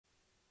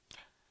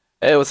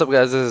Hey, what's up,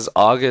 guys? This is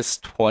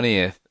August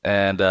 20th,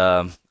 and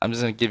I'm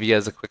just gonna give you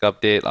guys a quick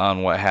update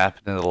on what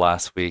happened in the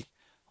last week.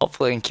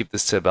 Hopefully, I can keep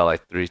this to about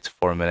like 3 to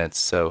 4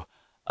 minutes.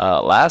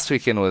 Last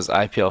weekend was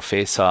IPL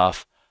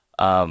Face-Off.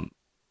 Um,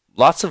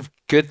 Lots of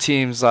good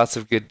teams, lots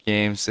of good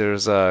games.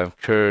 There's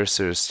Curse,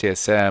 there's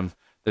TSM,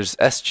 there's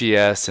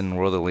SGS and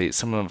World Elite.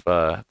 Some of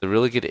the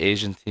really good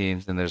Asian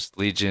teams, and there's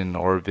Legion,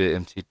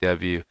 Orbit,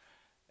 MTW,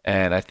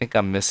 and I think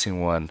I'm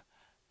missing one,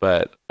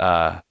 but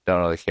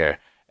don't really care.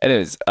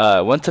 Anyways,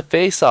 went to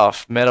Face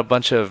Off, met a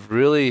bunch of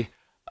really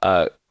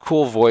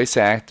cool voice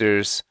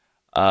actors,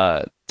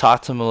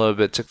 talked to them a little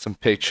bit, took some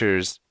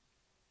pictures.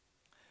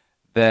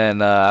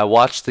 Then I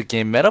watched the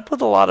game, met up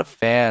with a lot of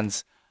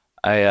fans.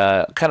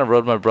 I kind of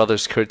rode my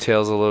brother's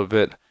coattails a little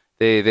bit.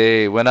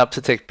 They went up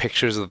to take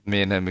pictures with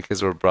me and him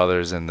because we're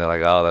brothers, and they're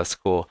like, "Oh, that's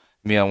cool."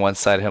 Me on one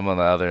side, him on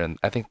the other, and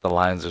I think the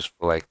lines was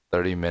for like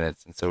 30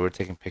 minutes, and so we're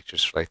taking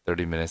pictures for like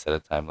 30 minutes at a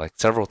time, like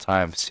several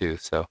times too.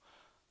 So,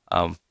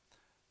 um,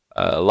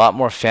 a lot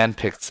more fan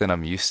pics than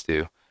I'm used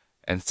to,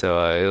 and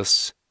so it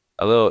was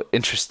a little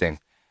interesting.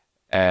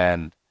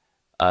 And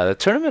the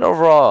tournament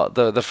overall,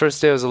 the first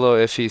day was a little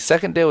iffy.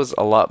 Second day was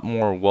a lot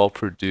more well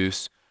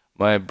produced.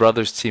 My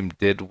brother's team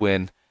did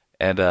win,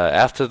 and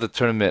after the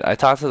tournament, I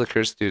talked to the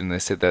Curse dude, and they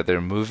said that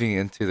they're moving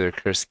into their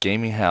Curse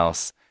gaming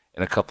house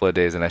in a couple of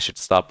days, and I should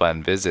stop by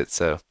and visit.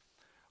 So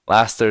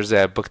last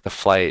Thursday, I booked the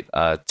flight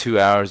 2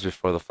 hours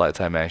before the flight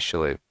time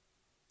actually.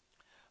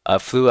 I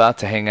flew out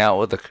to hang out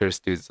with the Curse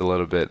dudes a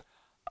little bit.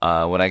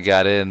 When I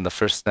got in the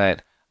first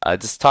night, I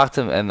just talked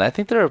to them, and I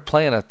think they were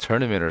playing a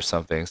tournament or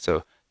something,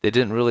 so they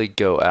didn't really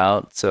go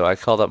out. So I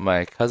called up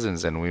my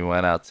cousins, and we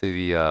went out to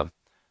the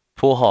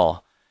pool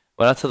hall.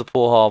 Went out to the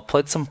pool hall,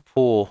 played some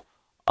pool.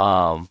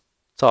 Saw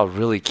a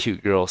really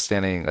cute girl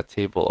standing a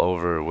table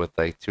over with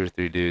like two or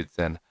three dudes,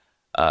 and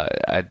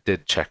I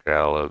did check her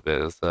out a little bit.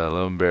 It was a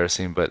little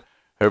embarrassing, but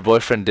her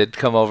boyfriend did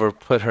come over,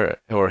 put her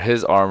or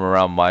his arm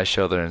around my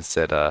shoulder, and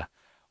said,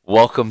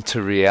 "Welcome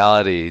to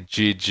reality,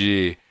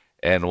 GG,"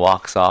 and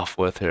walks off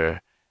with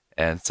her.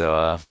 And so,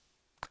 a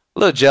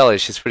little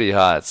jealous. She's pretty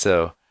hot,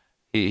 so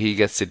he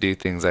gets to do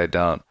things I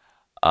don't.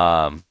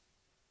 Um,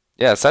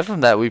 yeah. Aside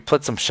from that, we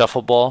played some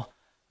shuffleball.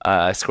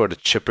 I scored a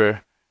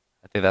chipper.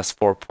 I think that's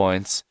 4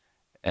 points,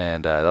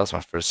 and that was my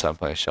first time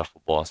playing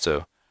shuffleball,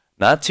 so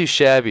not too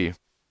shabby.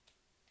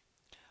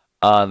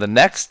 The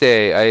next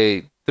day,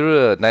 I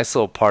threw a nice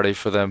little party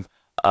for them.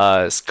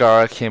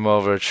 Scara came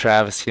over,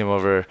 Travis came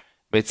over,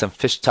 made some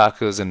fish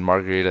tacos and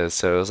margaritas.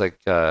 So it was like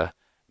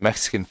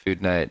Mexican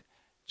food night.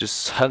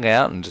 Just hung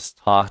out and just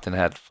talked and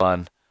had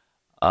fun.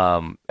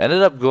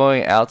 Ended up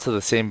going out to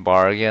the same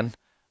bar again.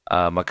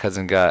 My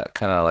cousin got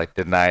kind of like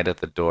denied at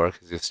the door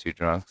because he was too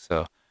drunk.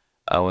 So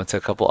I went to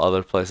a couple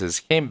other places.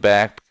 Came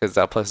back because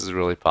that place is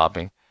really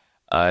popping.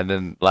 And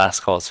then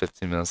last call was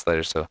 15 minutes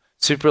later. So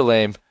super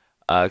lame.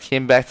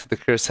 Came back to the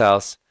Curse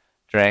house,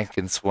 drank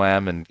and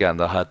swam and got in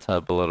the hot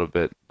tub a little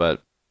bit,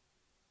 but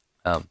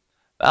um,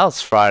 that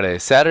was Friday.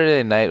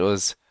 Saturday night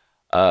was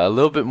a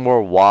little bit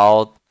more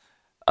wild.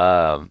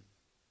 Um,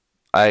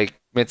 I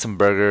made some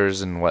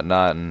burgers and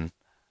whatnot, and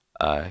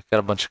got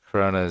a bunch of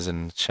Coronas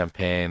and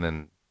champagne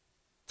and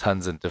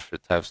tons of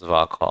different types of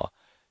alcohol.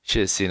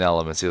 Should have seen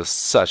Elements. It was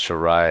such a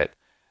riot.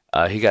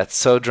 He got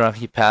so drunk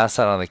he passed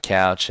out on the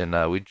couch,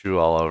 and we drew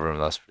all over him.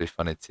 That was pretty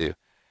funny too.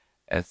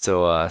 And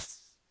so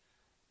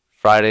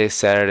Friday,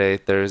 Saturday,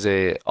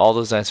 Thursday, all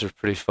those nights were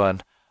pretty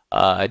fun.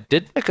 I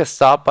did make a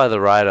stop by the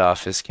ride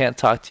office. Can't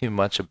talk too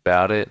much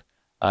about it.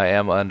 I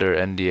am under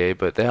NDA,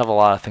 but they have a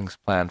lot of things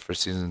planned for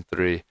season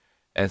three,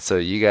 and so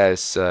you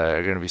guys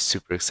are gonna be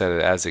super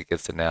excited as it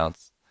gets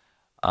announced.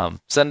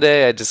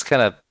 Sunday, I just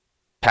kind of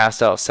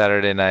passed out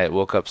Saturday night.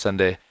 Woke up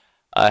Sunday.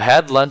 I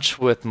had lunch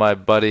with my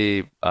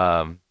buddy,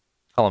 call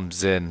him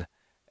Zin,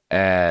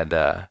 and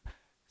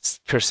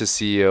Chris,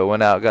 CEO.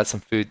 Went out, got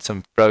some food,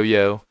 some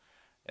froyo,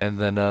 and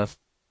then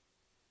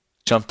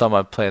jumped on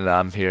my plane and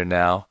I'm here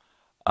now.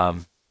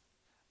 Um,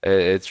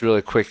 it's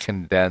really quick,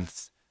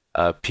 condensed,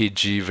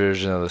 PG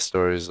version of the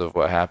stories of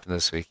what happened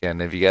this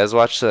weekend. If you guys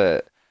watch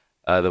the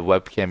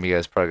webcam, you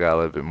guys probably got a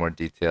little bit more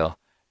detail,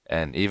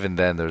 and even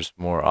then, there's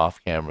more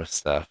off-camera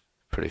stuff.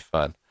 Pretty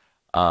fun.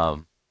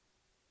 Um,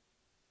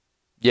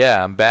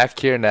 yeah, I'm back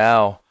here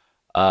now.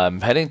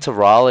 I'm heading to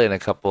Raleigh in a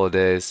couple of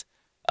days.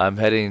 I'm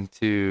heading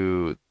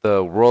to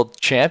the World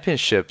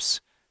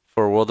Championships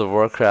for World of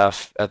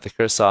Warcraft at the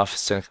Curse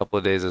office in a couple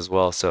of days as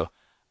well. So,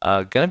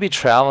 gonna be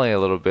traveling a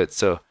little bit.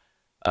 So,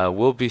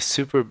 we'll be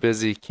super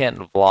busy.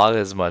 Can't vlog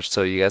as much.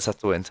 So you guys have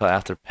to wait until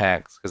after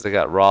PAX because I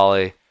got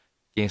Raleigh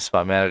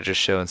GameSpot Manager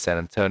Show in San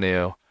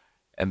Antonio,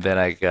 and then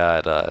I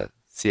got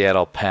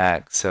Seattle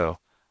PAX. So,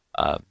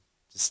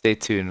 just stay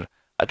tuned.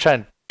 I try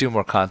and do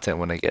more content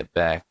when I get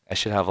back. I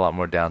should have a lot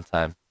more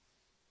downtime.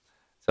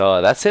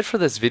 So that's it for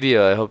this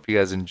video. I hope you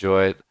guys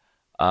enjoyed.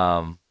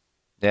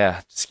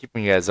 Yeah, just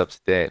keeping you guys up to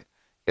date.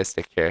 Guys,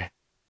 take care.